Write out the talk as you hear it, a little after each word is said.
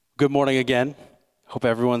Good morning again. Hope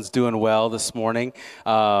everyone's doing well this morning.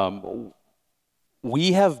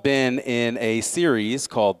 We have been in a series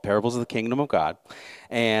called Parables of the Kingdom of God.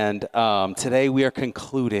 And today we are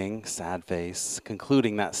concluding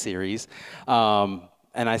that series. And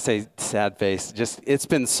I say sad face, it's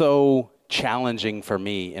been so challenging for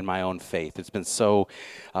me in my own faith. It's been so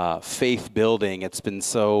faith building. It's been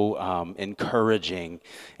so encouraging.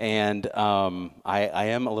 And I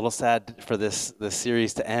am a little sad for this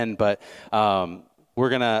series to end, but we're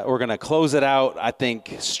gonna close it out, I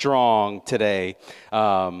think, strong today.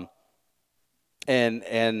 I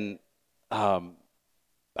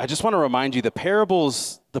just want to remind you, the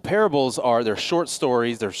parables they're short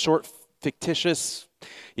stories, they're short, fictitious,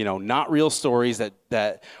 not real stories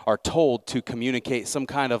that are told to communicate some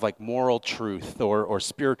kind of like moral truth or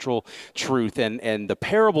spiritual truth. And the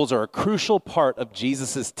parables are a crucial part of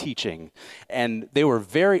Jesus's teaching. And they were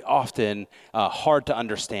very often hard to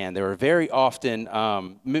understand. They were very often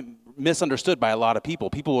misunderstood by a lot of people.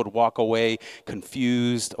 People would walk away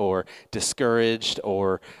confused or discouraged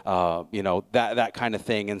or, that kind of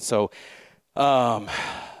thing. And so,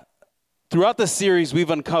 throughout this series, we've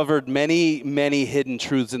uncovered many, many hidden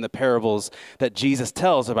truths in the parables that Jesus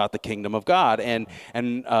tells about the kingdom of God. And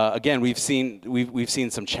again, we've seen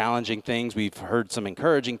some challenging things. We've heard some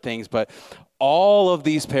encouraging things. But all of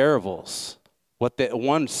these parables,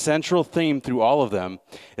 one central theme through all of them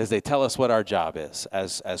is they tell us what our job is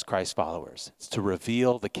as Christ followers. It's to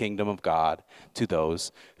reveal the kingdom of God to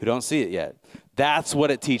those who don't see it yet. That's what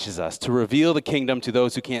it teaches us, to reveal the kingdom to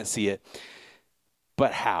those who can't see it.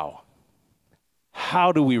 But how?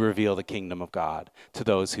 How do we reveal the kingdom of God to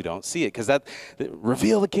those who don't see it? Because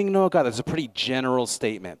reveal the kingdom of God, that's a pretty general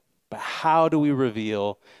statement. But how do we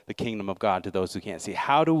reveal the kingdom of God to those who can't see?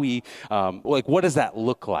 How do we, what does that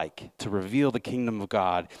look like to reveal the kingdom of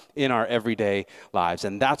God in our everyday lives?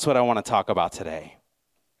 And that's what I want to talk about today.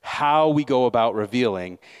 How we go about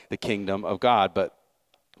revealing the kingdom of God. But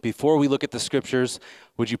before we look at the scriptures,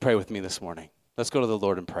 would you pray with me this morning? Let's go to the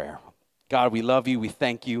Lord in prayer. God, we love you. We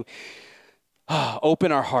thank you.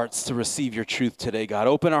 Open our hearts to receive your truth today, God.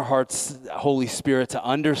 Open our hearts, Holy Spirit, to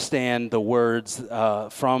understand the words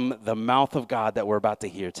from the mouth of God that we're about to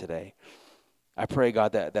hear today. I pray,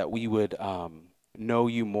 God, that we would know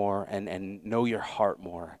you more and know your heart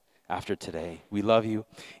more after today. We love you.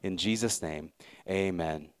 In Jesus' name,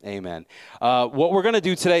 amen. Amen. What we're going to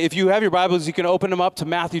do today, if you have your Bibles, you can open them up to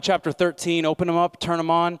Matthew chapter 13. Open them up, turn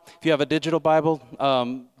them on. If you have a digital Bible,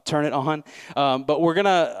 turn it on. But we're going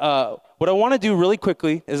to... what I want to do really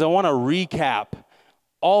quickly is I want to recap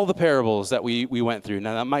all the parables that we went through.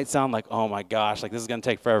 Now, that might sound like, oh my gosh, like this is going to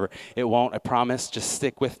take forever. It won't, I promise. Just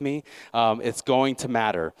stick with me. It's going to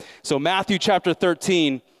matter. So Matthew chapter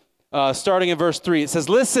 13, starting in verse 3, it says,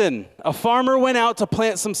 "Listen, a farmer went out to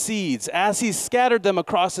plant some seeds. As he scattered them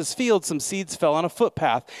across his field, some seeds fell on a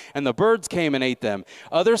footpath, and the birds came and ate them.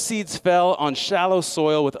 Other seeds fell on shallow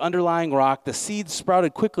soil with underlying rock. The seeds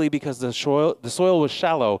sprouted quickly because the soil was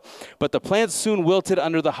shallow, but the plants soon wilted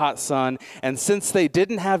under the hot sun, and since they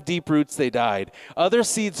didn't have deep roots, they died. Other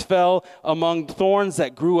seeds fell among thorns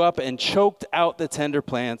that grew up and choked out the tender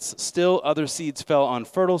plants. Still other seeds fell on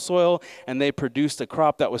fertile soil, and they produced a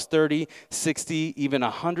crop that was 30, 60, even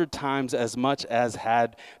 100 times as much as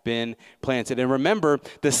had been planted." And remember,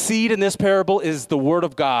 the seed in this parable is the Word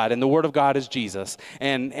of God, and the Word of God is Jesus.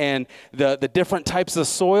 And the different types of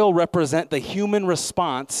soil represent the human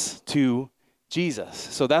response to Jesus.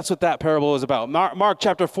 So that's what that parable is about. Mark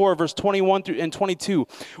chapter 4, verse 21 through and 22.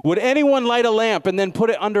 "Would anyone light a lamp and then put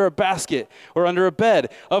it under a basket or under a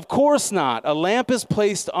bed? Of course not. A lamp is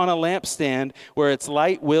placed on a lampstand where its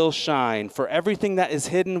light will shine. For everything that is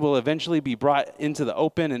hidden will eventually be brought into the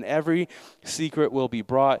open, and every secret will be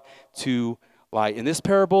brought to light." In this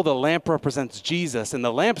parable, the lamp represents Jesus, and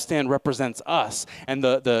the lampstand represents us. And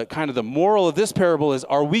the kind of the moral of this parable is: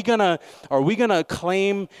 Are we gonna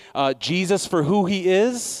claim Jesus for who he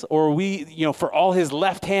is, or are we, for all his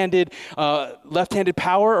left-handed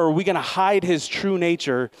power, or are we gonna hide his true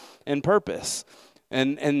nature and purpose?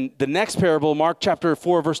 And the next parable, Mark chapter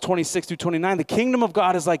 4, verse 26 through 29, "The kingdom of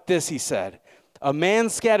God is like this," he said. "A man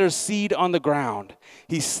scatters seed on the ground.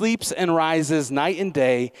 He sleeps and rises night and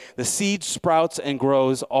day. The seed sprouts and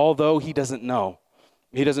grows, although he doesn't know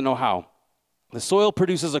how. The soil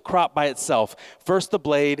produces a crop by itself, first the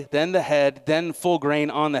blade, then the head, then full grain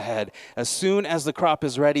on the head. As soon as the crop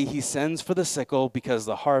is ready, he sends for the sickle because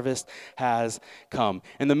the harvest has come."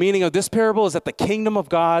 And the meaning of this parable is that the kingdom of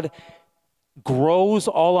God grows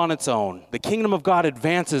all on its own. The kingdom of God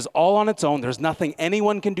advances all on its own. There's nothing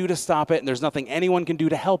anyone can do to stop it, and there's nothing anyone can do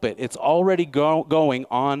to help it. It's already going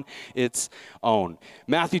on its own.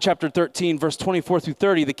 Matthew chapter 13, verse 24 through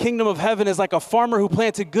 30, the kingdom of heaven is like a farmer who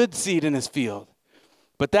planted good seed in his field.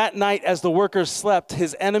 But that night, as the workers slept,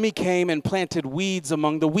 his enemy came and planted weeds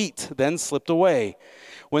among the wheat, then slipped away.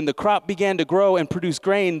 When the crop began to grow and produce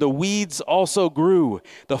grain, the weeds also grew.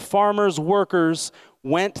 The farmer's workers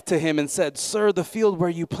went to him and said, "Sir, the field where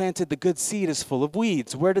you planted the good seed is full of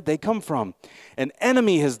weeds. Where did they come from?" "An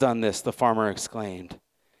enemy has done this," the farmer exclaimed.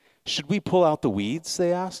 "Should we pull out the weeds?"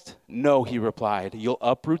 they asked. "No," he replied. "You'll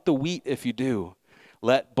uproot the wheat if you do.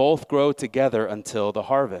 Let both grow together until the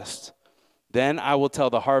harvest. Then I will tell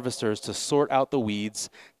the harvesters to sort out the weeds,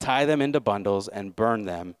 tie them into bundles, and burn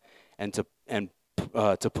them, and to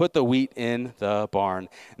put the wheat in the barn."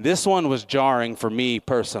 This one was jarring for me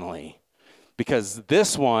personally, because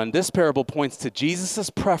this parable points to Jesus'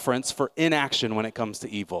 preference for inaction when it comes to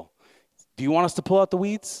evil. Do you want us to pull out the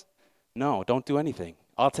weeds? No, don't do anything.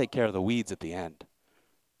 I'll take care of the weeds at the end.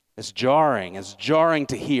 It's jarring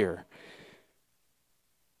to hear.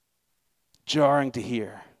 Jarring to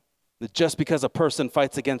hear. That just because a person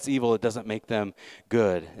fights against evil, it doesn't make them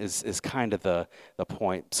good, is kind of the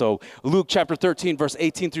point. So Luke chapter 13, verse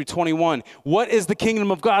 18 through 21. What is the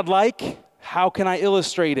kingdom of God like? How can I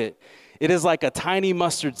illustrate it? It is like a tiny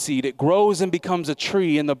mustard seed. It grows and becomes a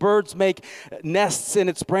tree, and the birds make nests in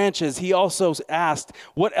its branches. He also asked,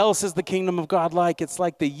 what else is the kingdom of God like? It's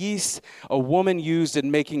like the yeast a woman used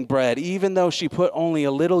in making bread. Even though she put only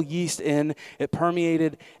a little yeast in, it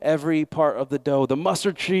permeated every part of the dough. The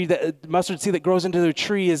mustard seed that grows into the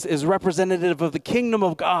tree is representative of the kingdom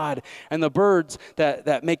of God, and the birds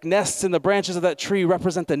that make nests in the branches of that tree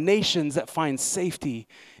represent the nations that find safety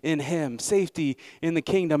in him, safety in the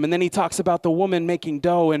kingdom. And then he talks about the woman making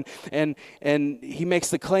dough, and he makes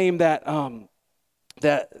the claim that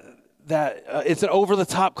it's an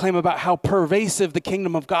over-the-top claim about how pervasive the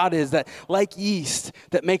kingdom of God is, that like yeast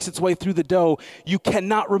that makes its way through the dough, you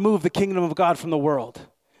cannot remove the kingdom of God from the world.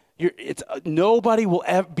 Nobody will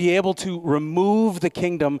be able to remove the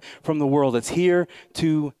kingdom from the world. It's here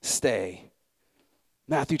to stay.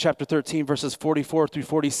 Matthew chapter 13, verses 44 through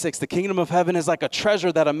 46. The kingdom of heaven is like a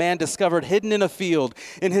treasure that a man discovered hidden in a field.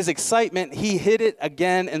 In his excitement, he hid it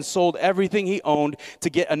again and sold everything he owned to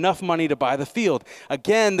get enough money to buy the field.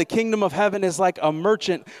 Again, the kingdom of heaven is like a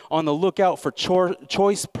merchant on the lookout for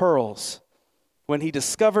choice pearls. When he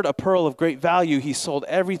discovered a pearl of great value, he sold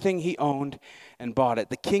everything he owned and bought it.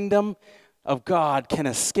 The kingdom of God can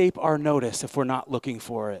escape our notice if we're not looking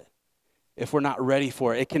for it. If we're not ready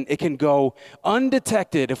for it. It can go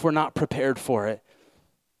undetected if we're not prepared for it.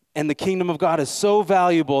 And the kingdom of God is so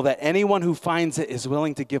valuable that anyone who finds it is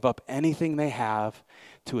willing to give up anything they have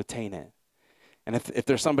to attain it. And if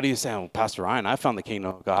there's somebody who's saying, well, Pastor Ryan, I found the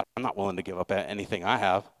kingdom of God, I'm not willing to give up anything I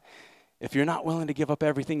have. If you're not willing to give up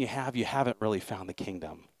everything you haven't really found the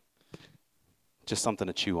kingdom. Just something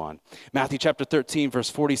to chew on. Matthew chapter 13, verse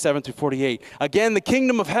 47 through 48. Again, the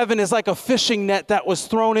kingdom of heaven is like a fishing net that was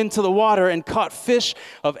thrown into the water and caught fish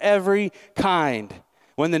of every kind.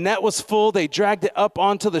 When the net was full, they dragged it up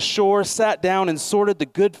onto the shore, sat down, and sorted the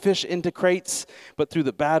good fish into crates, but threw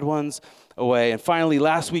the bad ones away. And finally,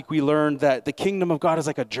 last week we learned that the kingdom of God is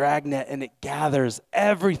like a dragnet, and it gathers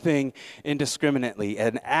everything indiscriminately.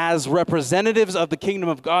 And as representatives of the kingdom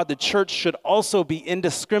of God, the church should also be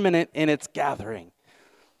indiscriminate in its gathering.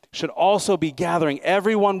 Should also be gathering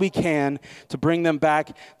everyone we can to bring them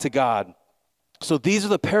back to God. So these are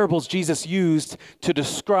the parables Jesus used to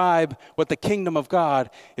describe what the kingdom of God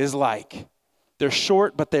is like. They're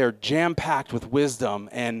short, but they're jam-packed with wisdom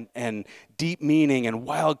and deep meaning and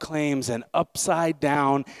wild claims and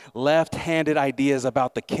upside-down, left-handed ideas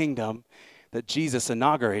about the kingdom that Jesus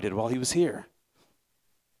inaugurated while he was here.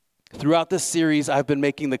 Throughout this series, I've been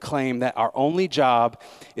making the claim that our only job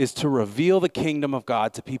is to reveal the kingdom of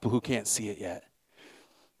God to people who can't see it yet.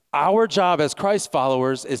 Our job as Christ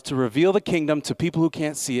followers is to reveal the kingdom to people who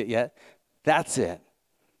can't see it yet. That's it.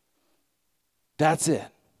 That's it.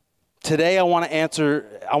 Today, I want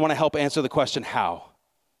to help answer the question, how?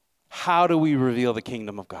 How do we reveal the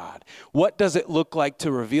kingdom of God? What does it look like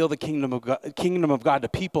to reveal the kingdom of God to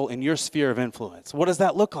people in your sphere of influence? What does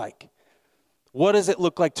that look like? What does it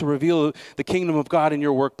look like to reveal the kingdom of God in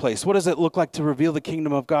your workplace? What does it look like to reveal the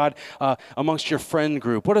kingdom of God amongst your friend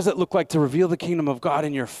group? What does it look like to reveal the kingdom of God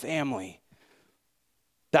in your family?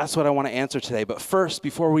 That's what I want to answer today. But first,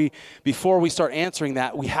 before we start answering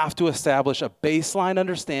that, we have to establish a baseline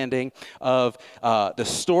understanding of the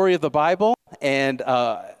story of the Bible and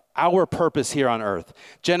our purpose here on earth.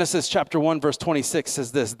 Genesis chapter 1, verse 26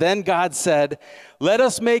 says this, "Then God said, let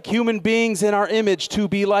us make human beings in our image to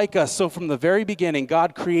be like us." So from the very beginning,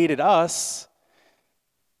 God created us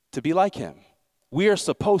to be like him. We are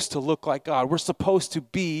supposed to look like God. We're supposed to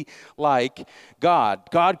be like God.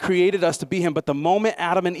 God created us to be him, but the moment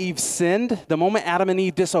Adam and Eve sinned, the moment Adam and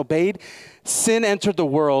Eve disobeyed, sin entered the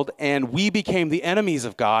world and we became the enemies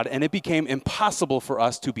of God, and it became impossible for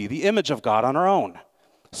us to be the image of God on our own.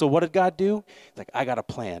 So what did God do? He's like, I got a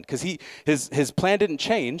plan. Because his plan didn't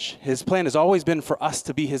change. His plan has always been for us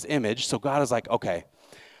to be his image. So God is like, okay,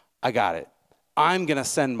 I got it. I'm going to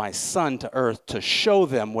send my son to earth to show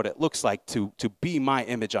them what it looks like to be my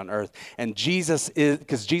image on earth. And Jesus is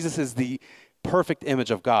the perfect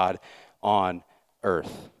image of God on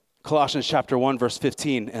earth. Colossians chapter 1, verse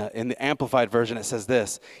 15, in the Amplified Version, it says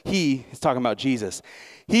this. He's talking about Jesus.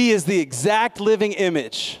 He is the exact living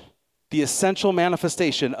image, the essential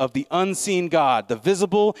manifestation of the unseen God, the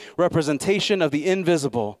visible representation of the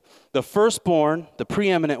invisible, the firstborn, the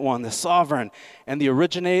preeminent one, the sovereign, and the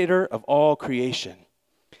originator of all creation.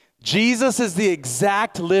 Jesus is the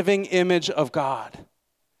exact living image of God.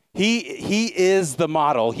 He is the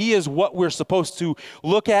model. He is what we're supposed to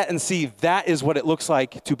look at and see. That is what it looks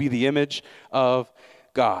like to be the image of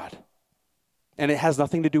God. And it has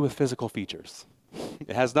nothing to do with physical features.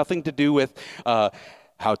 It has nothing to do with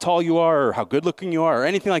how tall you are or how good looking you are or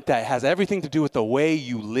anything like that. It has everything to do with the way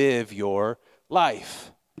you live your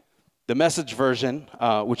life. The Message version,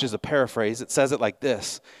 which is a paraphrase, it says it like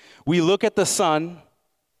this. We look at the sun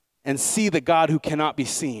and see the God who cannot be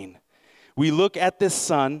seen. We look at this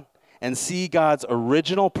sun and see God's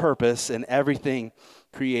original purpose in everything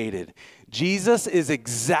created. Jesus is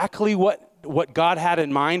exactly what God had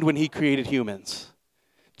in mind when he created humans.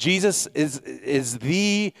 Jesus is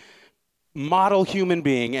the model human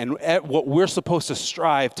being and what we're supposed to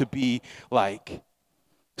strive to be like.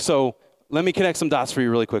 So let me connect some dots for you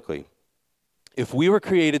really quickly. If we were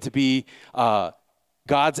created to be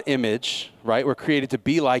God's image, right? We're created to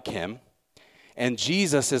be like him, and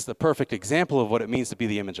Jesus is the perfect example of what it means to be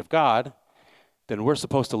the image of God, then we're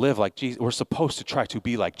supposed to live like Jesus. We're supposed to try to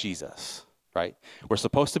be like Jesus, right? We're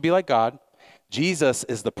supposed to be like God. Jesus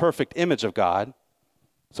is the perfect image of God,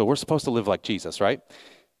 so we're supposed to live like Jesus, right?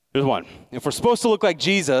 Here's one. If we're supposed to look like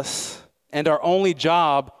Jesus and our only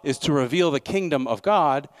job is to reveal the kingdom of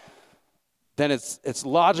God, then it's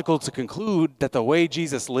logical to conclude that the way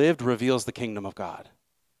Jesus lived reveals the kingdom of God.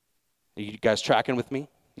 Are you guys tracking with me?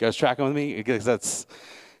 You guys tracking with me? Because that's,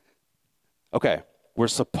 okay, we're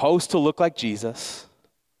supposed to look like Jesus.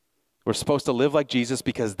 We're supposed to live like Jesus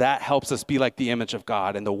because that helps us be like the image of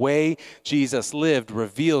God. And the way Jesus lived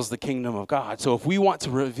reveals the kingdom of God. So if we want to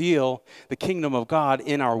reveal the kingdom of God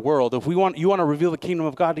in our world, you want to reveal the kingdom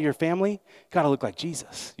of God to your family, you got to look like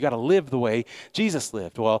Jesus. You got to live the way Jesus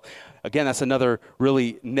lived. Well, again, that's another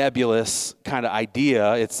really nebulous kind of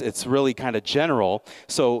idea. It's really kind of general.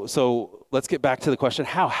 So let's get back to the question,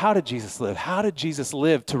 how did Jesus live? How did Jesus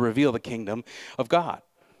live to reveal the kingdom of God?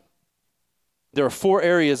 There are 4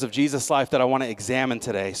 areas of Jesus' life that I want to examine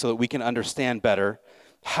today so that we can understand better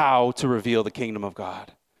how to reveal the kingdom of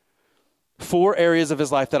God. 4 areas of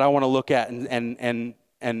his life that I want to look at, and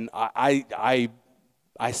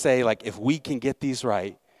I say, like, if we can get these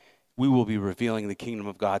right, we will be revealing the kingdom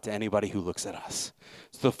of God to anybody who looks at us.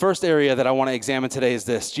 So the first area that I want to examine today is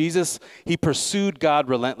this. Jesus, he pursued God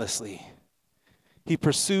relentlessly. He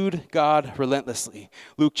pursued God relentlessly.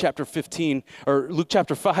 Luke chapter 5,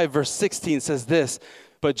 verse 16 says this,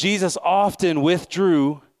 but Jesus often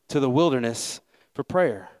withdrew to the wilderness for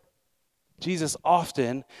prayer. Jesus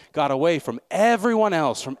often got away from everyone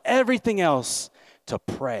else, from everything else, to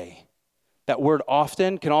pray. That word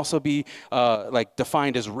often can also be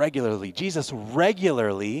defined as regularly. Jesus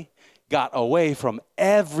regularly got away from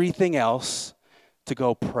everything else to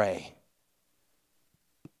go pray.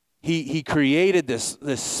 He created this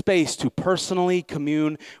space to personally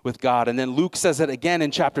commune with God. And then Luke says it again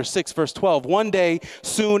in chapter 6, verse 12. One day,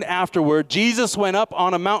 soon afterward, Jesus went up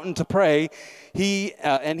on a mountain to pray. He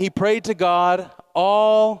prayed to God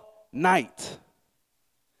all night.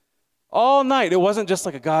 All night. It wasn't just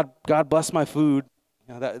like a God bless my food.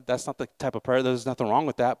 You know, that's not the type of prayer. There's nothing wrong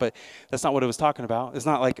with that, but that's not what it was talking about. It's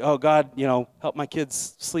not like, oh, God, help my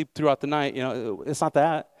kids sleep throughout the night. It's not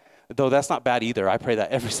that. Though that's not bad either. I pray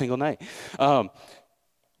that every single night.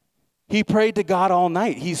 He prayed to God all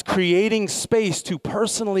night. He's creating space to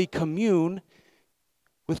personally commune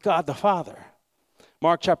with God the Father.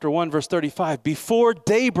 Mark chapter 1, verse 35. Before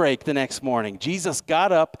daybreak the next morning, Jesus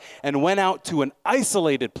got up and went out to an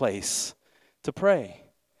isolated place to pray.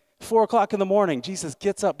 4 o'clock in the morning, Jesus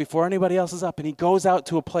gets up before anybody else is up, and he goes out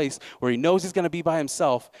to a place where he knows he's going to be by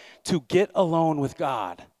himself to get alone with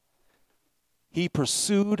God. He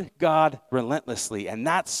pursued God relentlessly. And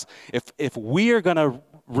that's, if we are going to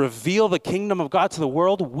reveal the kingdom of God to the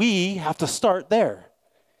world, we have to start there.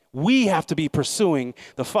 We have to be pursuing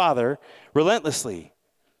the Father relentlessly.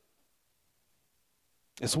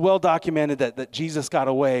 It's well documented that Jesus got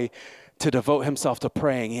away to devote himself to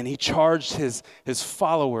praying, and he charged his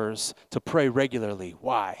followers to pray regularly.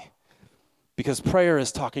 Why? Because prayer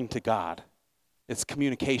is talking to God. It's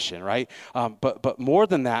communication, right? But more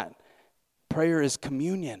than that, prayer is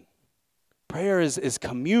communion. Prayer is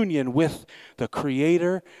communion with the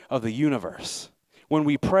creator of the universe. When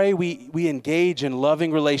we pray, we engage in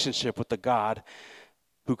loving relationship with the God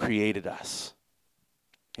who created us.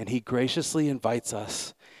 And he graciously invites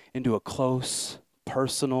us into a close,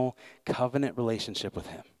 personal, covenant relationship with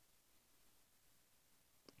him.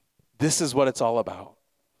 This is what it's all about.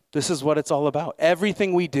 This is what it's all about.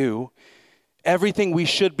 Everything we do, everything we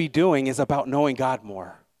should be doing is about knowing God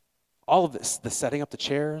more. All of this, the setting up the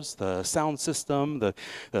chairs, the sound system,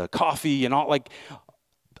 the coffee, and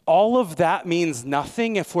all of that means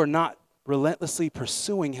nothing if we're not relentlessly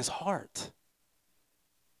pursuing his heart.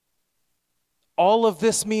 All of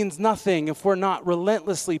this means nothing if we're not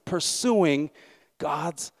relentlessly pursuing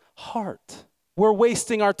God's heart. We're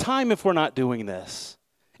wasting our time if we're not doing this.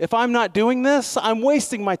 If I'm not doing this, I'm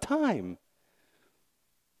wasting my time.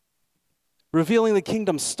 Revealing the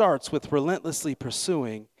kingdom starts with relentlessly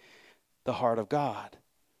pursuing the heart of God.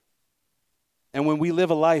 And when we live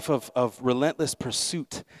a life of relentless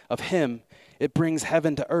pursuit of him, it brings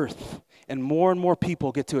heaven to earth, and more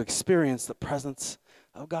people get to experience the presence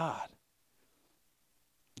of God.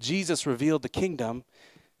 Jesus revealed the kingdom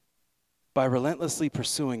by relentlessly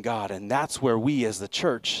pursuing God, and that's where we as the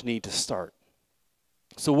church need to start.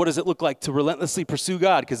 So what does it look like to relentlessly pursue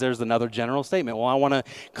God? Because there's another general statement. Well, I want to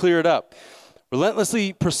clear it up.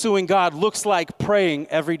 Relentlessly pursuing God looks like praying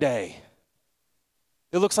every day.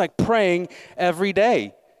 It looks like praying every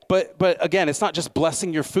day. But again, it's not just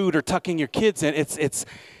blessing your food or tucking your kids in.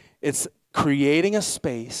 It's creating a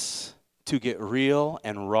space to get real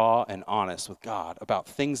and raw and honest with God about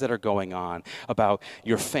things that are going on, about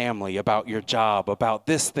your family, about your job, about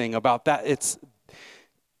this thing, about that.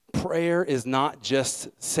 Prayer is not just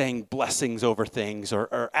saying blessings over things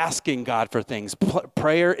or asking God for things.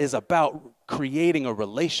 Prayer is about creating a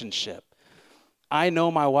relationship. I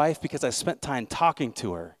know my wife because I spent time talking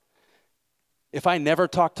to her. If I never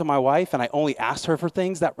talked to my wife and I only asked her for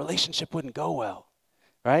things, that relationship wouldn't go well,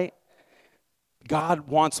 right? God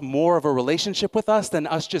wants more of a relationship with us than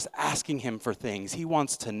us just asking him for things. He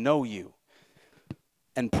wants to know you.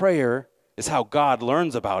 And prayer is how God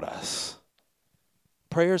learns about us.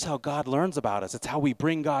 Prayer is how God learns about us. It's how we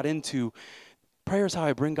bring God into, prayer is how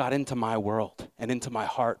I bring God into my world and into my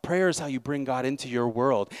heart. Prayer is how you bring God into your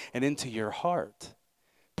world and into your heart.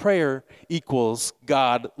 Prayer equals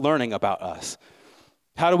God learning about us.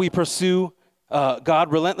 How do we pursue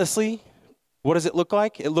God relentlessly? What does it look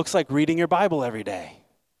like? It looks like reading your Bible every day.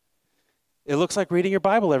 It looks like reading your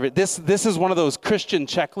Bible every day. This is one of those Christian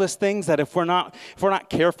checklist things that if we're not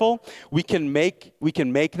careful, we can make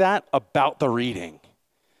that about the reading.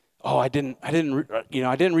 Oh, I didn't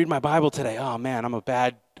read my Bible today. Oh man, I'm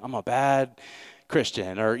a bad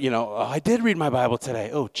Christian. Or oh, I did read my Bible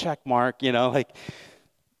today. Oh, check mark.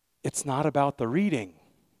 It's not about the reading.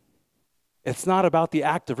 It's not about the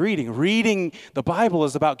act of reading. Reading the Bible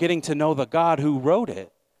is about getting to know the God who wrote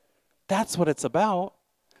it. That's what it's about.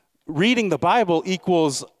 Reading the Bible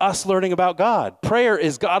equals us learning about God. Prayer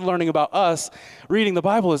is God learning about us. Reading the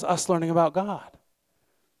Bible is us learning about God.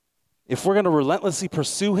 If we're going to relentlessly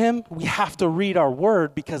pursue him, we have to read our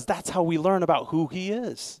word because that's how we learn about who he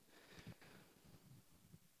is.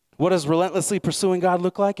 What does relentlessly pursuing God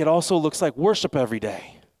look like? It also looks like worship every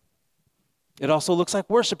day. It also looks like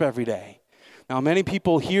worship every day. Now, many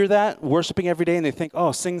people hear that, worshiping every day, and they think,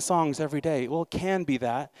 oh, sing songs every day. Well, it can be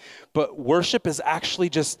that. But worship is actually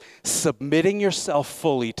just submitting yourself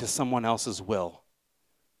fully to someone else's will.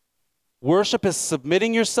 Worship is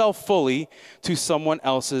submitting yourself fully to someone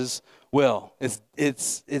else's will.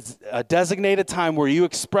 It's a designated time where you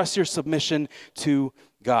express your submission to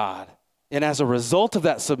God. And as a result of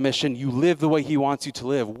that submission, you live the way he wants you to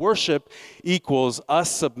live. Worship equals us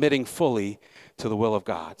submitting fully to the will of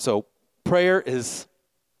God. So prayer is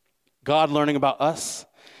God learning about us.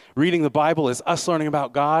 Reading the Bible is us learning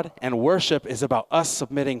about God. And worship is about us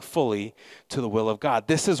submitting fully to the will of God.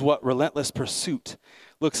 This is what relentless pursuit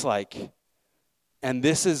looks like. And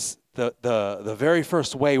this is the very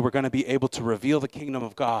first way we're going to be able to reveal the kingdom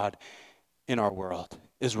of God in our world.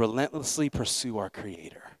 is relentlessly pursue our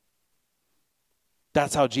Creator.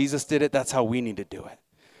 That's how Jesus did it. That's how we need to do it.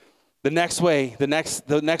 The next way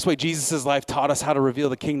Jesus' life taught us how to reveal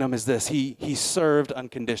the kingdom is this. He served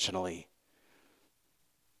unconditionally.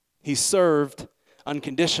 He served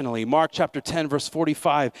unconditionally. Mark chapter 10, verse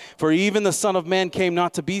 45. For even the Son of Man came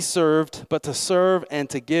not to be served, but to serve and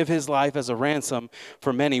to give his life as a ransom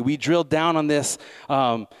for many. We drilled down on this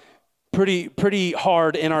pretty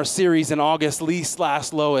hard in our series in August, Least,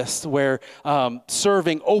 Last, Lowest, where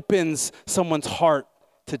serving opens someone's heart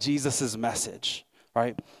to Jesus' message,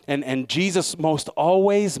 right? And Jesus most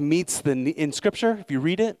always meets in Scripture, if you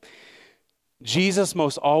read it, Jesus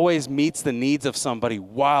most always meets the needs of somebody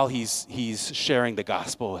while he's sharing the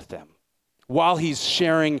gospel with them. While he's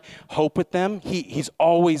sharing hope with them, he's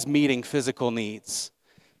always meeting physical needs.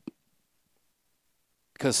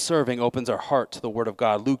 Because serving opens our heart to the word of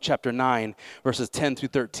God. Luke chapter 9, verses 10 through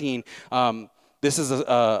 13. This is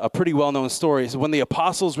a pretty well-known story. So when the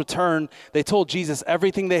apostles returned, they told Jesus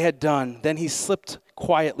everything they had done. Then he slipped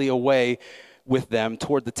quietly away with them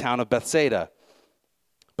toward the town of Bethsaida.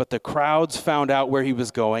 But the crowds found out where he was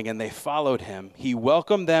going, and they followed him. He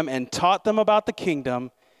welcomed them and taught them about the kingdom,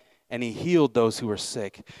 and he healed those who were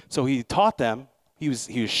sick. So he taught them. He was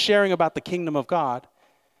sharing about the kingdom of God,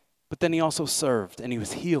 but then he also served, and he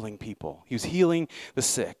was healing people. He was healing the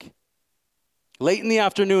sick. Late in the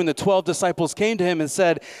afternoon, the 12 disciples came to him and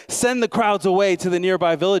said, "Send the crowds away to the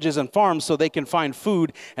nearby villages and farms so they can find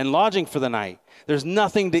food and lodging for the night. There's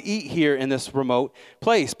nothing to eat here in this remote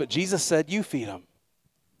place." But Jesus said, "You feed them."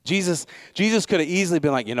 Jesus could have easily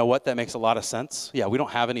been like, you know what, that makes a lot of sense. Yeah, we don't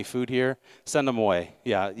have any food here. Send them away.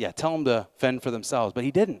 Yeah, tell them to fend for themselves. But he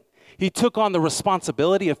didn't. He took on the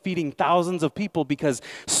responsibility of feeding thousands of people because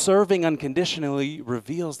serving unconditionally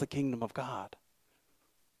reveals the kingdom of God.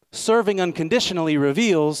 Serving unconditionally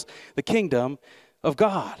reveals the kingdom of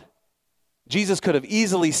God. Jesus could have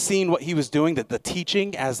easily seen what he was doing, the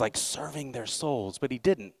teaching, as like serving their souls, but he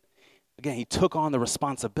didn't. Again, he took on the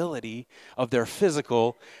responsibility of their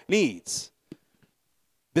physical needs.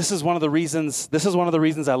 This is one of the reasons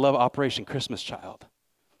I love Operation Christmas Child.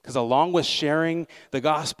 Because along with sharing the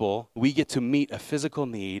gospel, we get to meet a physical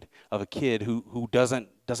need of a kid who doesn't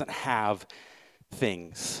have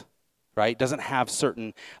things, right? Doesn't have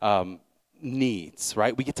certain needs,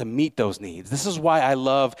 right? We get to meet those needs. This is why I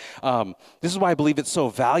believe it's so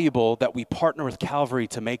valuable that we partner with Calvary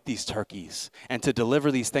to make these turkeys and to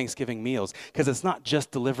deliver these Thanksgiving meals. Because it's not just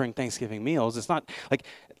delivering Thanksgiving meals. It's not like,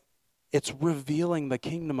 it's revealing the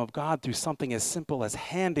kingdom of God through something as simple as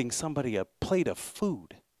handing somebody a plate of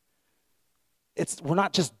food. We're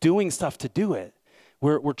not just doing stuff to do it.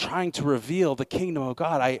 We're trying to reveal the kingdom of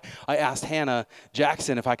God. I asked Hannah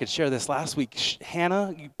Jackson if I could share this last week.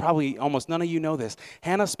 Hannah, probably almost none of you know this.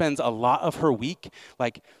 Hannah spends a lot of her week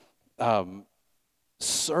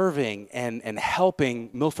serving and helping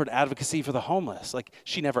Milford Advocacy for the Homeless. Like,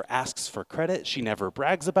 she never asks for credit. She never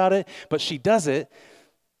brags about it, but she does it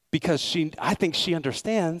because I think she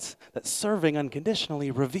understands that serving unconditionally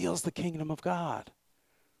reveals the kingdom of God.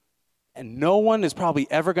 And no one is probably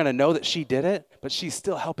ever going to know that she did it, but she's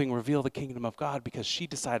still helping reveal the kingdom of God because she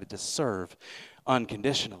decided to serve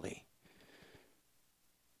unconditionally.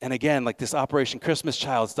 And again, like this Operation Christmas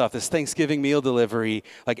Child stuff, this Thanksgiving meal delivery,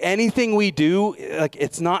 like anything we do, like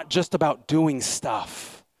it's not just about doing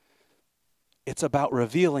stuff. It's about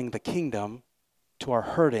revealing the kingdom to our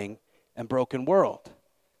hurting and broken world.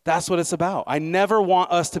 That's what it's about. I never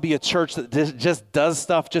want us to be a church that just does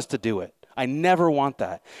stuff just to do it. I never want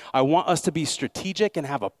that. I want us to be strategic and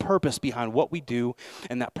have a purpose behind what we do,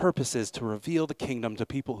 and that purpose is to reveal the kingdom to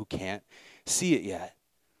people who can't see it yet.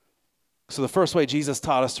 So the first way Jesus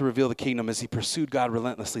taught us to reveal the kingdom is he pursued God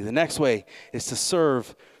relentlessly. The next way is to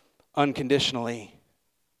serve unconditionally.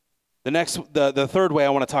 The third way I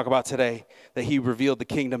want to talk about today that he revealed the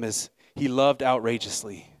kingdom is he loved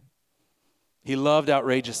outrageously. He loved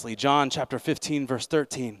outrageously. John chapter 15, verse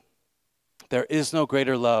 13. There is no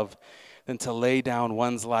greater love than to lay down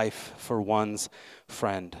one's life for one's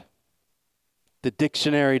friend. The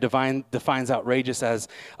dictionary defines outrageous as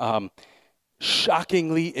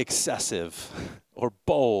shockingly excessive or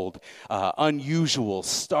bold, unusual,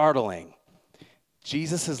 startling.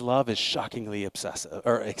 Jesus' love is shockingly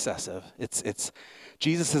excessive. It's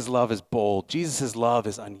Jesus' love is bold. Jesus' love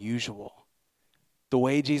is unusual. The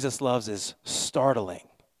way Jesus loves is startling.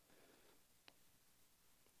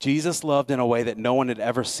 Jesus loved in a way that no one had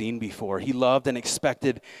ever seen before. He loved and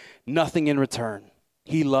expected nothing in return.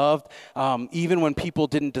 He loved even when people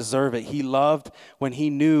didn't deserve it. He loved when he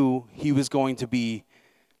knew he was going to be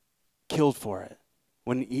killed for it.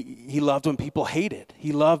 when he loved when people hated.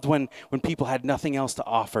 He loved when people had nothing else to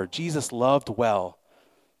offer. Jesus loved well.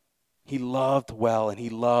 He loved well, and he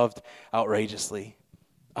loved outrageously.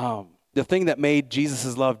 The thing that made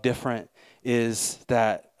Jesus' love different is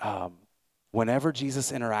that whenever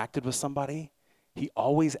Jesus interacted with somebody, he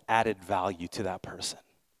always added value to that person.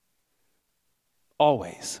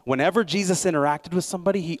 Always. Whenever Jesus interacted with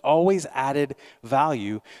somebody, he always added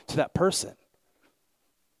value to that person.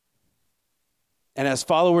 And as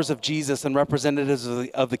followers of Jesus and representatives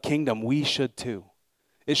of the kingdom, we should too.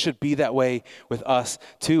 It should be that way with us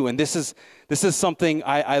too. And this is something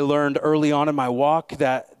I learned early on in my walk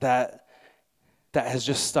that has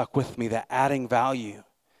just stuck with me, that adding value.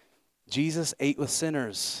 Jesus ate with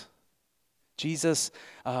sinners. Jesus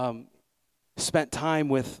spent time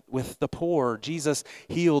with the poor. Jesus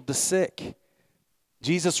healed the sick.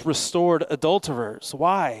 Jesus restored adulterers.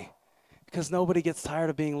 Why? Because nobody gets tired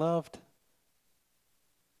of being loved.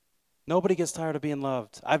 Nobody gets tired of being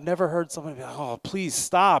loved. I've never heard somebody be, oh, please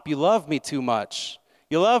stop. You love me too much.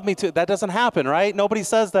 You love me too. That doesn't happen, right? Nobody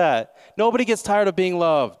says that. Nobody gets tired of being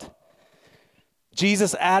loved.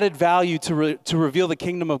 Jesus added value to reveal the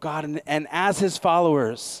kingdom of God. And as his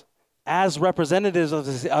followers, as representatives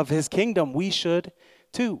of his kingdom, we should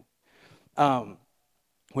too.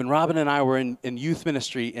 When Robin and I were in youth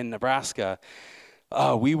ministry in Nebraska,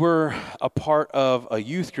 we were a part of a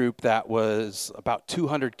youth group that was about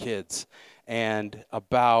 200 kids, and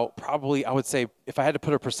about probably, I would say, if I had to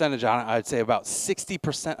put a percentage on it, I'd say about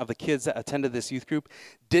 60% of the kids that attended this youth group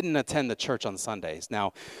didn't attend the church on Sundays.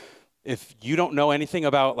 Now, if you don't know anything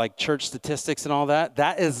about like church statistics and all that,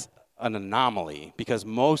 that is an anomaly, because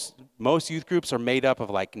most youth groups are made up of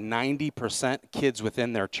like 90% kids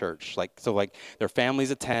within their church. Like their families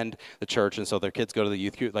attend the church, and so their kids go to the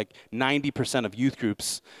youth group. Like 90% of youth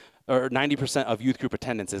groups, or 90% of youth group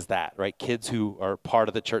attendance is that, right? Kids who are part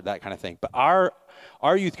of the church, that kind of thing. But our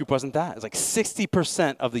youth group wasn't that. It's like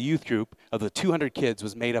 60% of the youth group of the 200 kids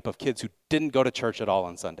was made up of kids who didn't go to church at all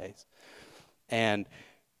on Sundays. And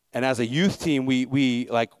as a youth team, we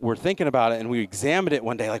were thinking about it, and we examined it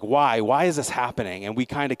one day, like, why? Why is this happening? And we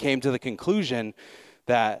kind of came to the conclusion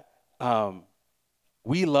that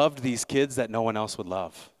we loved these kids that no one else would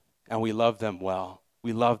love, and we loved them well.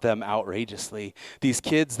 We loved them outrageously. These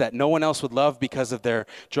kids that no one else would love because of their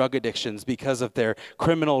drug addictions, because of their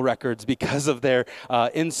criminal records, because of their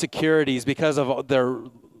insecurities, because of their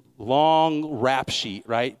long rap sheet,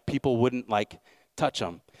 right? People wouldn't touch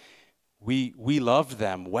them. We loved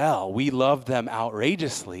them well. We loved them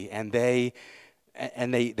outrageously, and they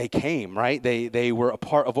came, right? They were a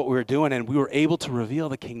part of what we were doing, and we were able to reveal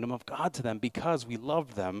the kingdom of God to them because we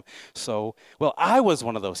loved them so well. I was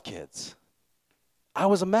one of those kids. I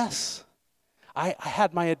was a mess. I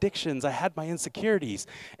had my addictions. I had my insecurities,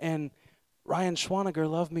 and Ryan Schwaniger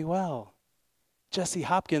loved me well. Jesse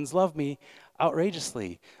Hopkins loved me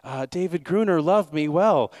outrageously. David Gruner loved me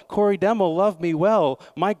well. Corey Demmel loved me well.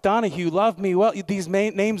 Mike Donahue loved me well. These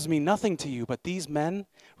names mean nothing to you, but these men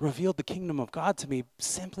revealed the kingdom of God to me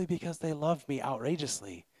simply because they loved me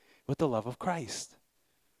outrageously with the love of Christ.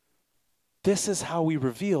 This is how we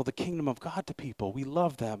reveal the kingdom of God to people. We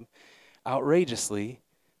love them outrageously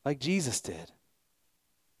like Jesus did.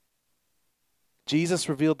 Jesus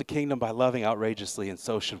revealed the kingdom by loving outrageously, and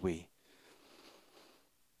so should we.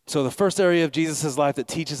 So the first area of Jesus' life that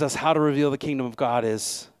teaches us how to reveal the kingdom of God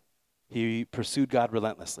is he pursued God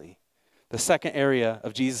relentlessly. The second area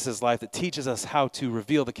of Jesus' life that teaches us how to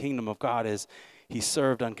reveal the kingdom of God is he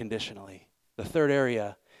served unconditionally. The third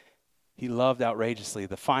area, he loved outrageously.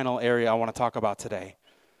 The final area I want to talk about today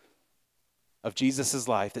of Jesus'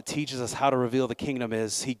 life that teaches us how to reveal the kingdom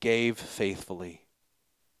is he gave faithfully.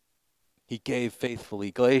 He gave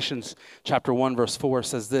faithfully. Galatians chapter 1, verse 4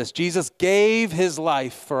 says this: Jesus gave his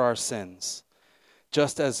life for our sins,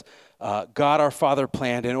 just as God our Father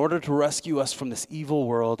planned, in order to rescue us from this evil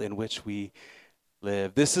world in which we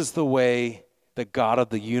live. This is the way that God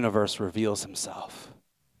of the universe reveals himself.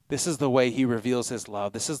 This is the way he reveals his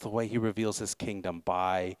love. This is the way he reveals his kingdom,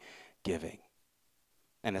 by giving.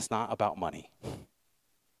 And it's not about money.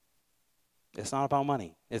 It's not about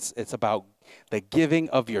money. It's about the giving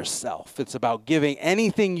of yourself. It's about giving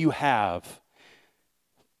anything you have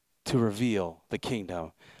to reveal the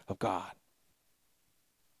kingdom of God.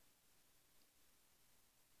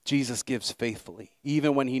 Jesus gives faithfully,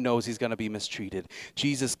 even when he knows he's going to be mistreated.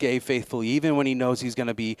 Jesus gave faithfully, even when he knows he's going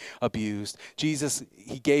to be abused.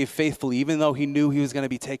 He gave faithfully, even though he knew he was going to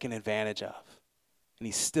be taken advantage of. And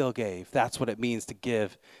he still gave. That's what it means to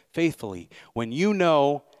give faithfully. When you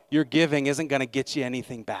know your giving isn't going to get you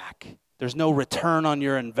anything back. There's no return on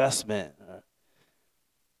your investment.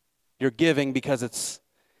 You're giving because it's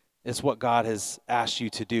It's what God has asked you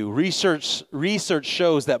to do. Research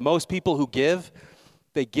shows that most people who give,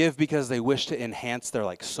 they give because they wish to enhance their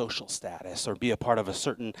like social status or be a part of a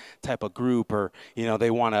certain type of group, or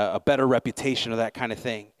they want a better reputation or that kind of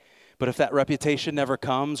thing. But if that reputation never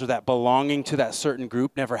comes, or that belonging to that certain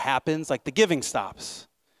group never happens, like the giving stops.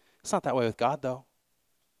 It's not that way with God, though.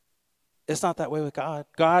 It's not that way with God.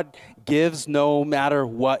 God gives no matter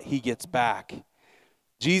what he gets back.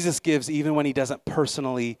 Jesus gives even when he doesn't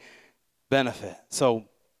personally benefit. So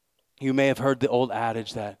you may have heard the old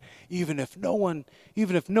adage that even if no one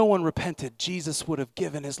repented, Jesus would have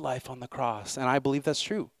given his life on the cross. And I believe that's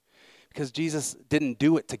true, because Jesus didn't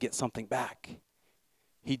do it to get something back.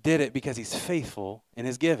 He did it because he's faithful in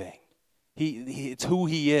his giving. It's who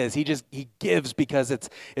he is. He gives because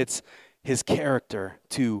it's his character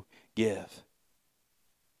to give.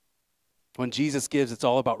 When Jesus gives, it's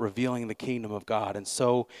all about revealing the kingdom of God, and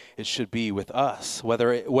so it should be with us.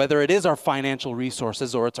 Whether it is our financial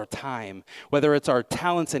resources, or it's our time, whether it's our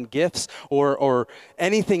talents and gifts, or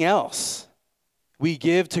anything else, we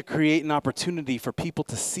give to create an opportunity for people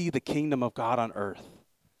to see the kingdom of God on earth.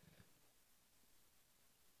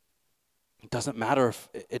 It doesn't matter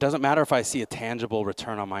if I see a tangible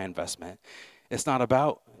return on my investment. It's not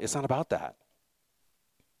about that.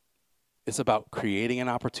 It's about creating an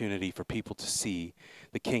opportunity for people to see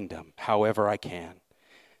the kingdom however I can.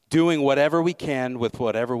 Doing whatever we can with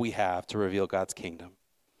whatever we have to reveal God's kingdom.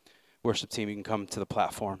 Worship team, you can come to the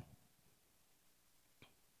platform.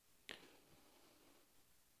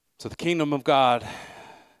 So the kingdom of God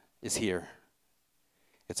is here.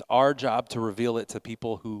 It's our job to reveal it to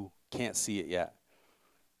people who can't see it yet.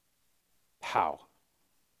 How?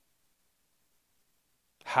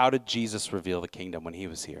 How did Jesus reveal the kingdom when he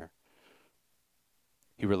was here?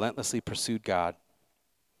 He relentlessly pursued God.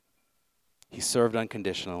 He served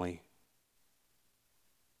unconditionally.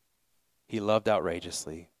 He loved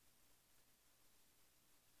outrageously.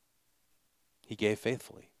 He gave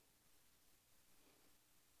faithfully.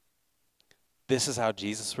 This is how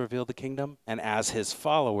Jesus revealed the kingdom, and as his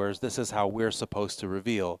followers, this is how we're supposed to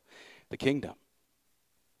reveal the kingdom.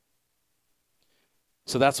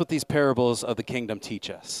 So that's what these parables of the kingdom teach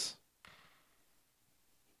us.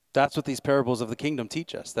 That's what these parables of the kingdom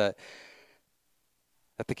teach us, that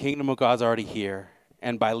the kingdom of God's already here,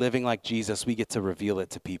 and by living like Jesus, we get to reveal it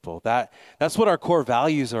to people. That's what our core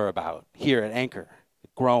values are about here at Anchor: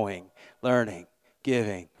 growing, learning,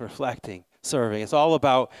 giving, reflecting, serving. It's all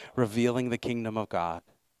about revealing the kingdom of God.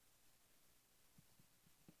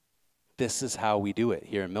 This is how we do it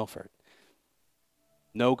here in Milford.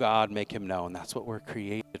 Know God, make him known. That's what we're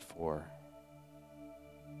created for.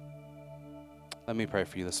 Let me pray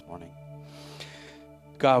for you this morning.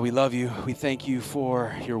 God, we love you. We thank you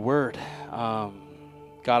for your word. God,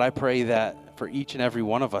 I pray that for each and every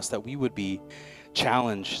one of us, that we would be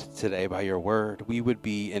challenged today by your word. We would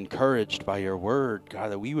be encouraged by your word,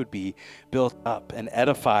 God, that we would be built up and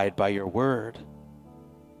edified by your word.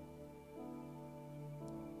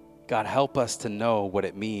 God, help us to know what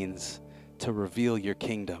it means to reveal your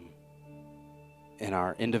kingdom in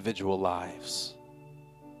our individual lives.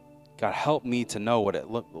 God, help me to know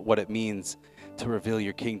what it means to reveal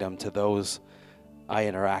your kingdom to those I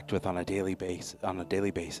interact with on a daily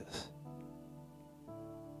basis.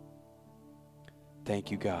 Thank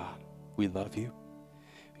you, God. We love you.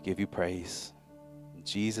 We give you praise. In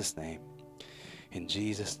Jesus' name. In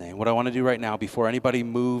Jesus' name. What I want to do right now, before anybody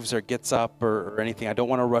moves or gets up or anything, I don't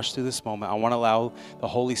want to rush through this moment. I want to allow the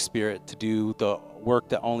Holy Spirit to do the work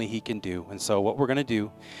that only he can do. And so what we're going to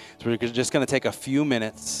do is we're just going to take a few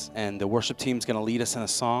minutes, and the worship team's going to lead us in a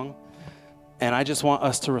song. And I just want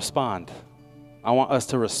us to respond. I want us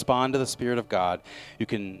to respond to the Spirit of God. You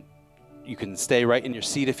can stay right in your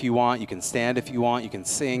seat if you want. You can stand if you want. You can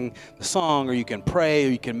sing the song, or you can pray, or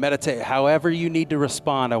you can meditate. However you need to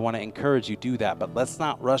respond, I want to encourage you to do that. But let's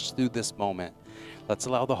not rush through this moment. Let's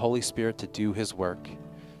allow the Holy Spirit to do his work.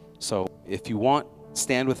 So if you want,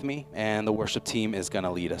 stand with me, and the worship team is going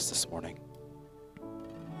to lead us this morning.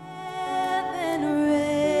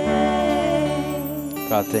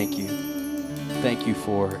 God, thank you. Thank you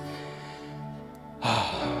for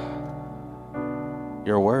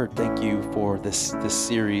your word. Thank you for this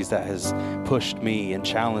series that has pushed me and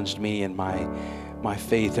challenged me in my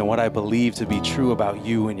faith and what I believe to be true about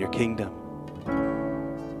you and your kingdom.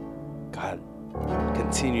 God,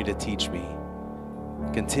 continue to teach me.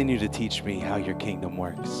 Continue to teach me how your kingdom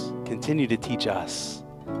works. Continue to teach us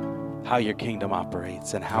how your kingdom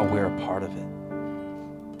operates and how we're a part of it.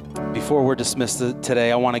 Before we're dismissed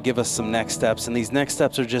today, I want to give us some next steps. And these next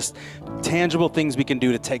steps are just tangible things we can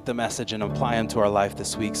do to take the message and apply them to our life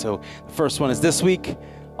this week. So the first one is this week,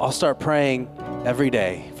 I'll start praying every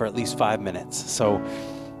day for at least 5 minutes. So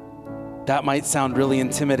that might sound really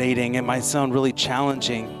intimidating. It might sound really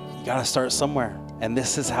challenging. You got to start somewhere. And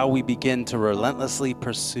this is how we begin to relentlessly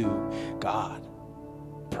pursue God.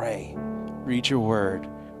 Pray, read your word,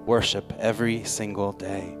 worship every single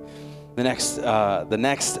day. The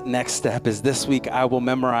next step is this week I will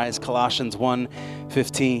memorize Colossians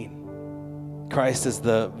 1:15. Christ is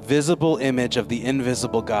the visible image of the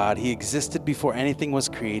invisible God. He existed before anything was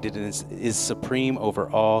created and is supreme over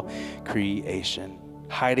all creation.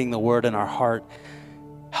 Hiding the word in our heart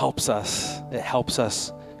helps us. It helps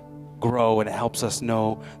us grow and it helps us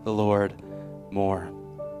know the Lord more.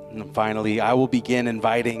 And finally, I will begin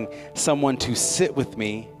inviting someone to sit with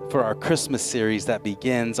me for our Christmas series that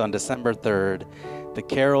begins on December 3rd, the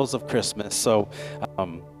Carols of Christmas. So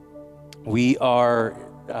we are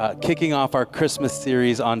kicking off our Christmas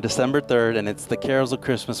series on December 3rd, and it's the Carols of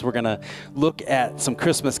Christmas. We're going to look at some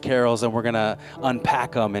Christmas carols, and we're going to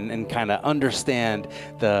unpack them and kind of understand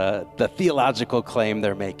the theological claim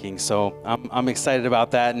they're making. So I'm excited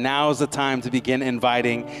about that. Now is the time to begin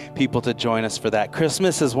inviting people to join us for that.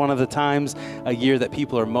 Christmas is one of the times a year that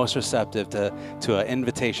people are most receptive to an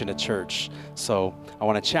invitation to church. So I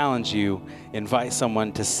want to challenge you, invite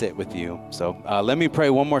someone to sit with you. So let me pray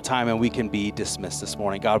one more time, and we can be dismissed this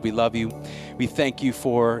morning. God, we love you. We thank you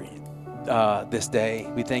for this day.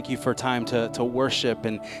 We thank you for time to worship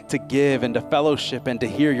and to give and to fellowship and to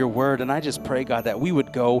hear your word. And I just pray, God, that we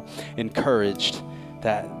would go encouraged,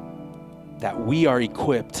 that we are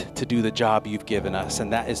equipped to do the job you've given us,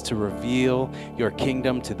 and that is to reveal your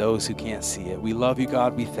kingdom to those who can't see it. We love you,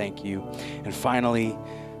 God. We thank you. And finally,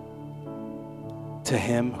 to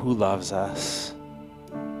him who loves us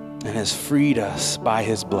and has freed us by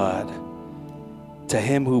his blood, to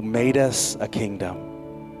him who made us a kingdom,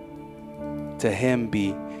 to him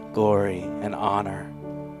be glory and honor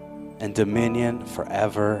and dominion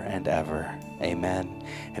forever and ever. Amen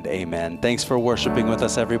and amen. Thanks for worshiping with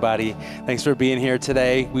us, everybody. Thanks for being here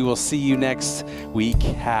today. We will see you next week.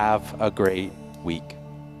 Have a great week.